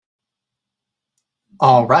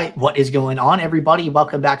All right, what is going on, everybody?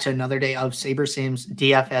 Welcome back to another day of SaberSim's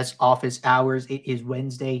DFS office hours. It is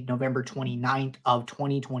Wednesday, November 29th of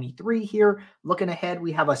 2023 here. Looking ahead,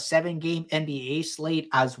 we have a 7-game NBA slate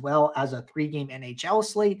as well as a 3-game NHL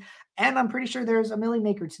slate. And I'm pretty sure there's a Millie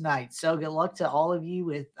Maker tonight. So good luck to all of you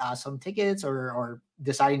with some tickets or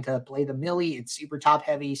deciding to play the Millie. It's super top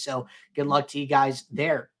heavy. So good luck to you guys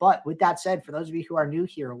there. But with that said, for those of you who are new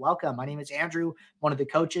here, welcome. My name is Andrew, one of the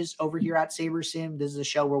coaches over here at SaberSim. This is a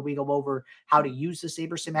show where we go over how to use the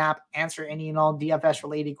SaberSim app, answer any and all DFS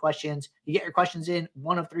related questions. You get your questions in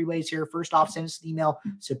one of three ways here. First off, send us an email,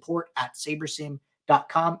 support@sabersim.com.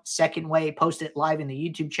 Second way, post it live in the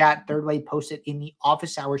YouTube chat. Third way, post it in the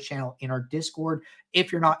office hours channel in our Discord.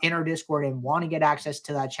 If you're not in our Discord and want to get access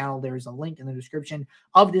to that channel, there is a link in the description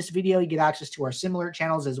of this video. You get access to our similar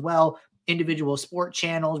channels as well, individual sport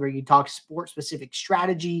channels where you talk sport specific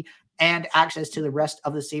strategy, and access to the rest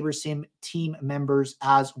of the SaberSim team members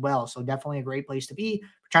as well. So definitely a great place to be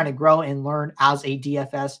for trying to grow and learn as a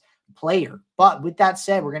DFS player. But with that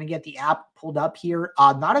said, we're going to get the app pulled up here.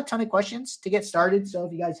 Not a ton of questions to get started. So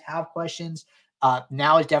if you guys have questions,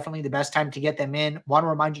 now is definitely the best time to get them in. Want to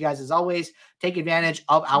remind you guys, as always, take advantage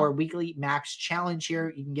of our weekly max challenge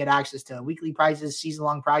here. You can get access to weekly prizes,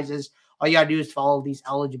 season-long prizes. All you got to do is follow these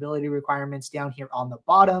eligibility requirements down here on the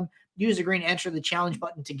bottom. Use the green enter the challenge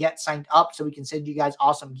button to get signed up so we can send you guys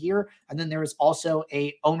awesome gear. And then there is also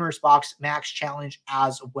a owner's box max challenge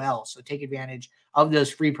as well. So take advantage of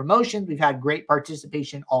those free promotions. We've had great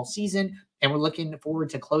participation all season, and we're looking forward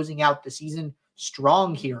to closing out the season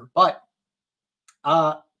strong here. But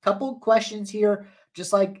couple questions here,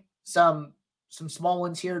 just like some small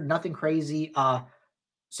ones here, nothing crazy.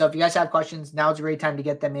 So if you guys have questions, now is a great time to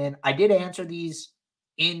get them in. I did answer these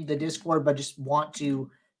in the Discord, but just want to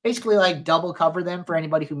basically like double cover them for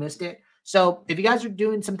anybody who missed it. So if you guys are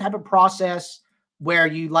doing some type of process where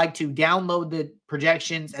you like to download the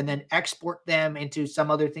projections and then export them into some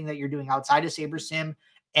other thing that you're doing outside of SaberSim,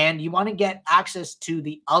 and you want to get access to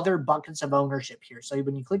the other buckets of ownership here. So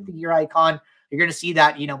when you click the gear icon, you're going to see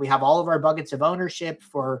that, we have all of our buckets of ownership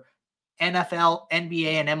for NFL,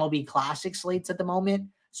 NBA, and MLB Classic slates at the moment.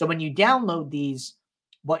 So when you download these,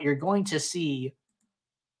 what you're going to see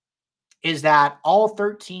is that all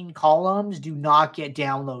 13 columns do not get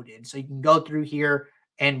downloaded. So you can go through here,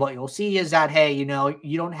 and what you'll see is that, hey, you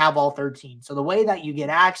don't have all 13. So the way that you get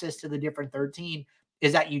access to the different 13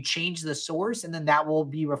 is that you change the source, and then that will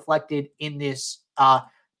be reflected in this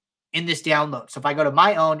download. So if I go to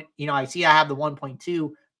my own, I see I have the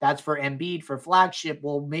 1.2. That's for Embiid for flagship.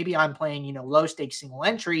 Well, maybe I'm playing, low stakes single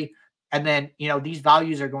entry, and then, these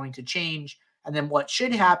values are going to change. And then what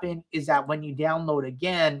should happen is that when you download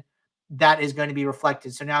again, that is going to be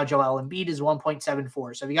reflected. So now Joel Embiid is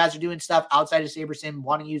 1.74. So if you guys are doing stuff outside of SaberSim,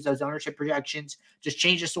 want to use those ownership projections, just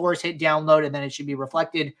change the source, hit download, and then it should be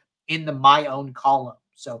reflected in the my own column.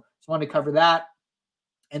 So just wanted to cover that.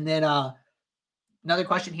 And then another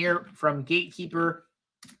question here from Gatekeeper.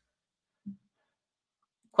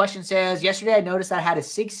 Question says, yesterday I noticed I had a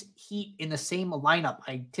 6 Heat in the same lineup.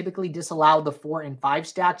 I typically disallow the 4 and 5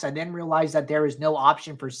 stacks. I then realized that there is no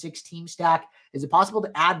option for 6-team stack. Is it possible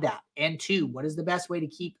to add that? And 2, what is the best way to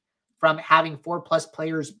keep from having 4+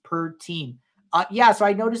 players per team? Yeah, so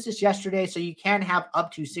I noticed this yesterday. So you can have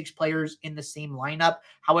up to 6 players in the same lineup.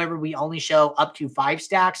 However, we only show up to 5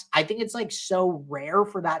 stacks. I think it's like so rare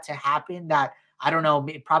for that to happen that I don't know,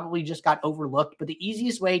 it probably just got overlooked. But the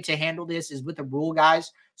easiest way to handle this is with the rule,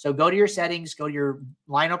 guys. So go to your settings, go to your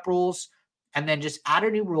lineup rules, and then just add a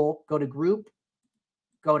new rule. Go to group,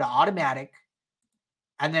 go to automatic,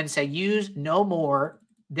 and then say use no more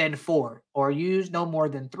than 4 or use no more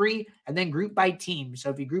than 3, and then group by team. So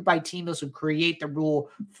if you group by team, this will create the rule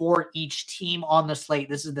for each team on the slate.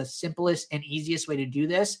 This is the simplest and easiest way to do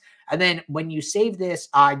this. And then when you save this,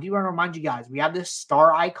 I do want to remind you guys, we have this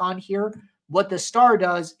star icon here. What the star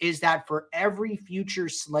does is that for every future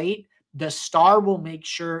slate, the star will make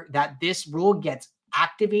sure that this rule gets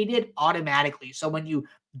activated automatically. So when you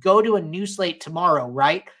go to a new slate tomorrow,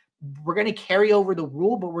 right, we're going to carry over the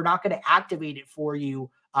rule, but we're not going to activate it for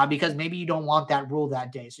you because maybe you don't want that rule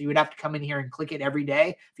that day. So you would have to come in here and click it every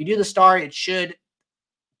day. If you do the star, it should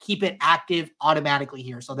keep it active automatically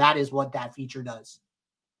here. So that is what that feature does.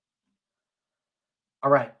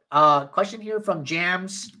 All right. Question here from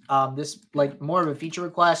Jams. This like more of a feature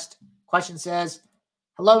request. Question says,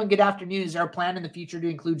 hello and good afternoon. Is our plan in the future to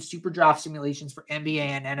include super draft simulations for NBA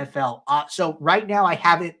and NFL? So right now I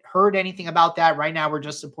haven't heard anything about that. Right now we're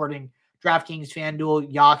just supporting DraftKings,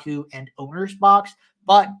 FanDuel, Yahoo, and Owner's Box.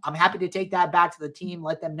 But I'm happy to take that back to the team,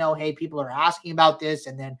 let them know, hey, people are asking about this.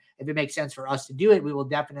 And then if it makes sense for us to do it, we will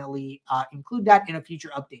definitely include that in a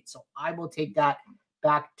future update. So I will take that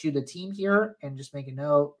back to the team here and just make a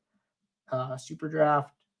note. Super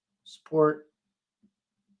draft support.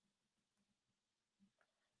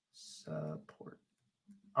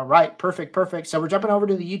 All right, perfect. So we're jumping over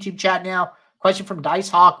to the YouTube chat now. Question from Dice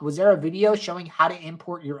Hawk. Was there a video showing how to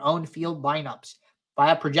import your own field lineups? If I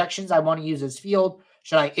have projections I want to use as field,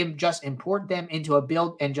 should I just import them into a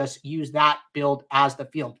build and just use that build as the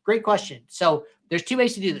field? Great question. So there's two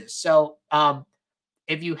ways to do this. So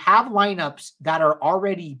if you have lineups that are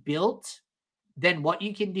already built, then what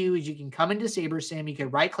you can do is you can come into SaberSim, you can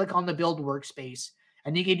right-click on the build workspace,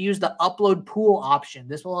 and you can use the upload pool option.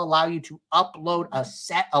 This will allow you to upload a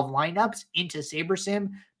set of lineups into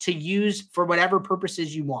SaberSim to use for whatever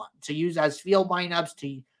purposes you want. To use as field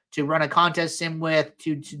lineups, to run a contest sim with,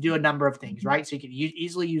 to do a number of things, right? So you can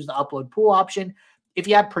easily use the upload pool option. If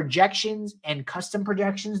you have projections and custom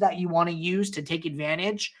projections that you want to use to take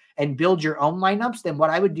advantage and build your own lineups, then what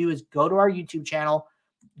I would do is go to our YouTube channel,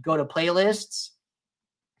 go to playlists,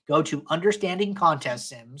 go to understanding contest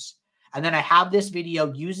sims, and then I have this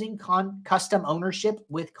video using custom ownership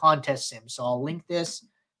with contest sims. So I'll link this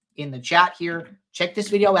in the chat here. Check this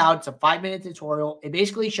video out. It's a 5-minute tutorial. It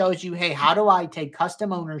basically shows you, hey, how do I take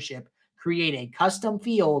custom ownership, create a custom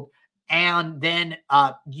field, and then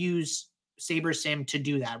use SaberSim to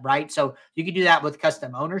do that, right? So you can do that with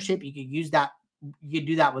custom ownership. You could use that. You could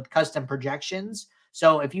do that with custom projections.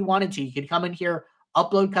 So if you wanted to, you could come in here,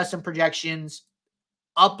 upload custom projections,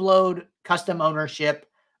 upload custom ownership.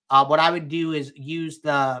 What I would do is use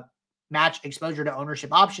the match exposure to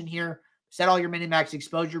ownership option here, set all your min-max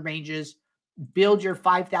exposure ranges, build your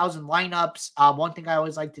 5,000 lineups. One thing I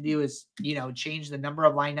always like to do is, change the number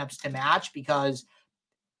of lineups to match, because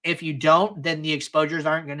if you don't, then the exposures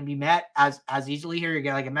aren't going to be met as easily here. You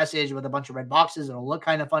get like a message with a bunch of red boxes. It'll look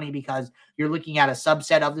kind of funny because you're looking at a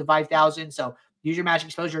subset of the 5,000. So use your match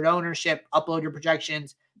exposure to ownership, upload your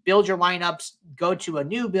projections, build your lineups, go to a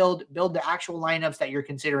new build the actual lineups that you're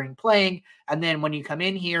considering playing. And then when you come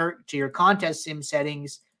in here to your contest sim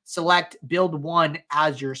settings, select build one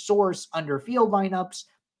as your source under field lineups.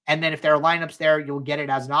 And then if there are lineups there, you'll get it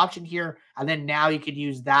as an option here. And then now you could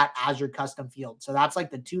use that as your custom field. So that's like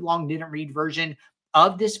the too long didn't read version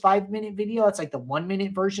of this 5-minute video. It's like the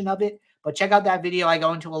 1-minute version of it. But check out that video. I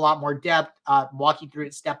go into a lot more depth, walk you through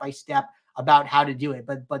it step by step about how to do it.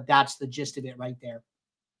 But that's the gist of it right there.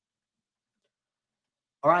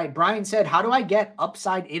 All right, Brian said, how do I get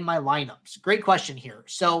upside in my lineups? Great question here.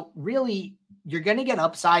 So really, you're going to get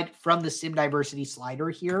upside from the sim diversity slider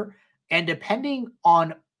here. And depending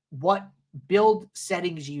on what build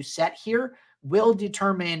settings you set here will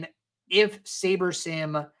determine if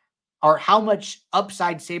SaberSim or how much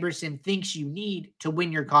upside SaberSim thinks you need to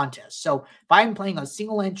win your contest. So if I'm playing a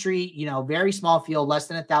single entry, very small field, less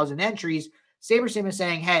than 1,000 entries, SaberSim is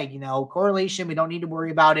saying, hey, correlation, we don't need to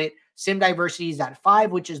worry about it. Sim diversity is at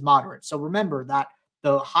 5, which is moderate. So remember that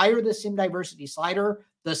the higher the sim diversity slider,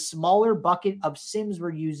 the smaller bucket of sims we're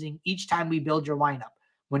using each time we build your lineup.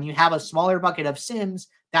 When you have a smaller bucket of sims,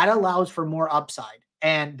 that allows for more upside.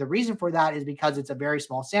 And the reason for that is because it's a very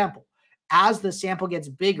small sample. As the sample gets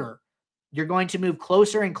bigger, you're going to move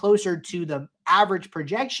closer and closer to the average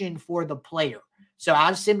projection for the player. So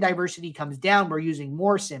as sim diversity comes down, we're using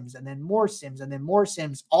more sims and then more sims and then more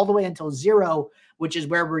sims all the way until 0, which is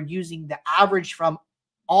where we're using the average from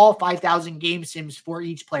all 5,000 game sims for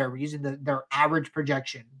each player. We're using their average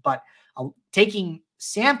projection. But taking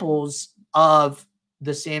samples of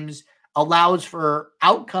the sims allows for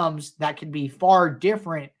outcomes that can be far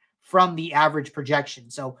different from the average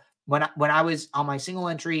projection. So when I was on my single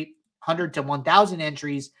entry, 100 to 1,000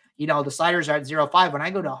 entries, the sliders are at 0.5. When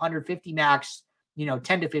I go to 150 max,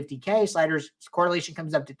 10 to 50K, sliders correlation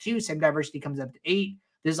comes up to 2, sim diversity comes up to 8.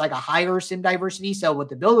 This is like a higher sim diversity. So what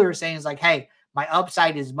the builder is saying is like, hey, my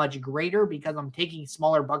upside is much greater because I'm taking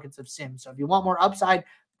smaller buckets of sims. So if you want more upside,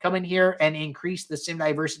 come in here and increase the sim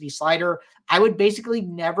diversity slider. I would basically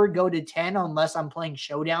never go to 10 unless I'm playing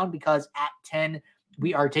Showdown, because at 10,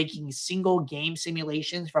 we are taking single game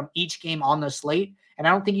simulations from each game on the slate. And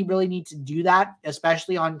I don't think you really need to do that,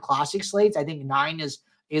 especially on classic slates. I think 9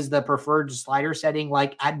 is the preferred slider setting.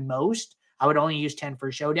 Like at most, I would only use 10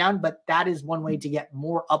 for Showdown, but that is one way to get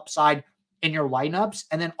more upside in your lineups.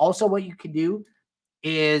 And then also what you could do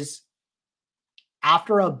is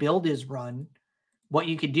after a build is run, what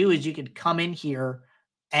you could do is you could come in here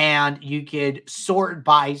and you could sort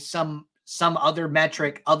by some other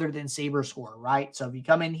metric other than Saber score, right? So if you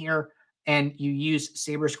come in here and you use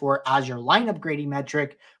Saber score as your lineup grading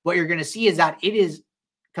metric, what you're going to see is that it is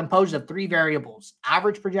composed of 3 variables: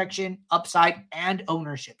 average projection, upside, and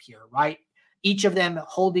ownership here, right? Each of them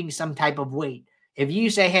holding some type of weight. If you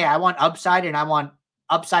say, hey, I want upside and I want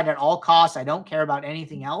upside at all costs, I don't care about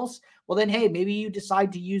anything else, well, then, hey, maybe you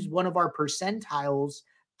decide to use one of our percentiles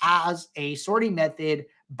as a sorting method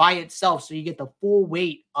by itself. So you get the full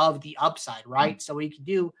weight of the upside, right? So what you can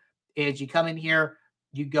do is you come in here,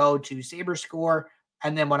 you go to Saber Score,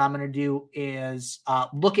 and then what I'm going to do is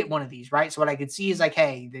look at one of these, right? So what I could see is like,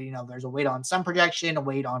 hey, there's a weight on some projection, a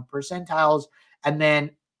weight on percentiles, and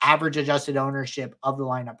then average adjusted ownership of the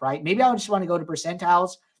lineup, right? Maybe I just want to go to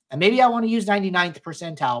percentiles, and maybe I want to use 99th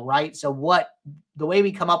percentile, right? So the way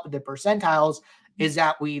we come up with the percentiles is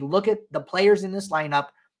that we look at the players in this lineup,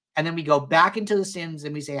 and then we go back into the sims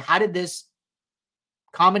and we say, how did this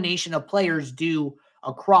combination of players do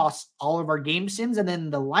across all of our game sims? And then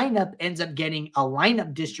the lineup ends up getting a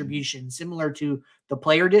lineup distribution similar to the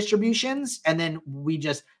player distributions. And then we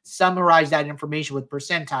just summarize that information with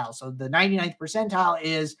percentile. So the 99th percentile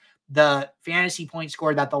is the fantasy point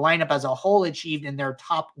score that the lineup as a whole achieved in their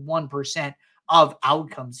top 1% of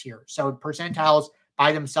outcomes here. So percentiles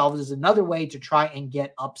by themselves is another way to try and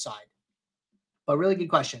get upside. But really good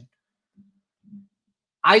question.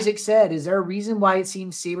 Isaac said, is there a reason why it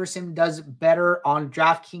seems SaberSim does better on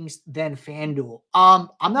DraftKings than FanDuel?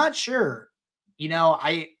 I'm not sure.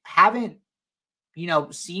 I haven't,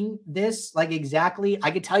 seen this like exactly.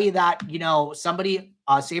 I could tell you that, somebody,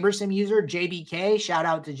 SaberSim user, JBK, shout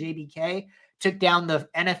out to JBK, took down the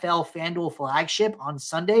NFL FanDuel flagship on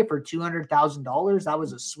Sunday for $200,000. That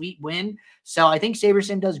was a sweet win. So I think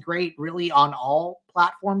SaberSim does great really on all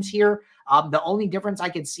platforms here. The only difference I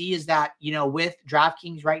could see is that, with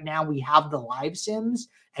DraftKings right now, we have the live sims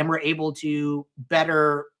and we're able to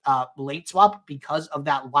better late swap because of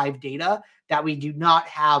that live data that we do not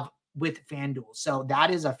have with FanDuel. So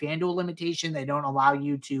that is a FanDuel limitation. They don't allow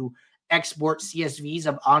you to export CSVs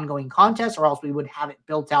of ongoing contests, or else we would have it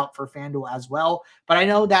built out for FanDuel as well. But I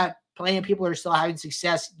know that plenty of people are still having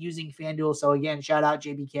success using FanDuel. So again, shout out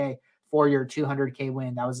JBK for your 200K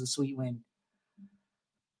win. That was a sweet win.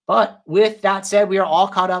 But with that said, we are all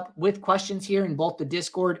caught up with questions here in both the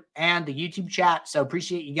Discord and the YouTube chat. So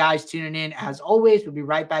appreciate you guys tuning in. As always, we'll be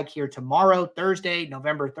right back here tomorrow, Thursday,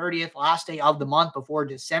 November 30th, last day of the month before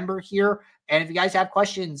December here. And if you guys have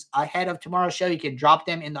questions ahead of tomorrow's show, you can drop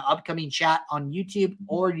them in the upcoming chat on YouTube,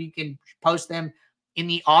 or you can post them in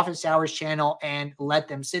the Office Hours channel and let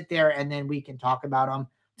them sit there, and then we can talk about them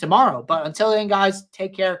tomorrow. But until then, guys,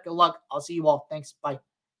 take care. Good luck. I'll see you all. Thanks. Bye.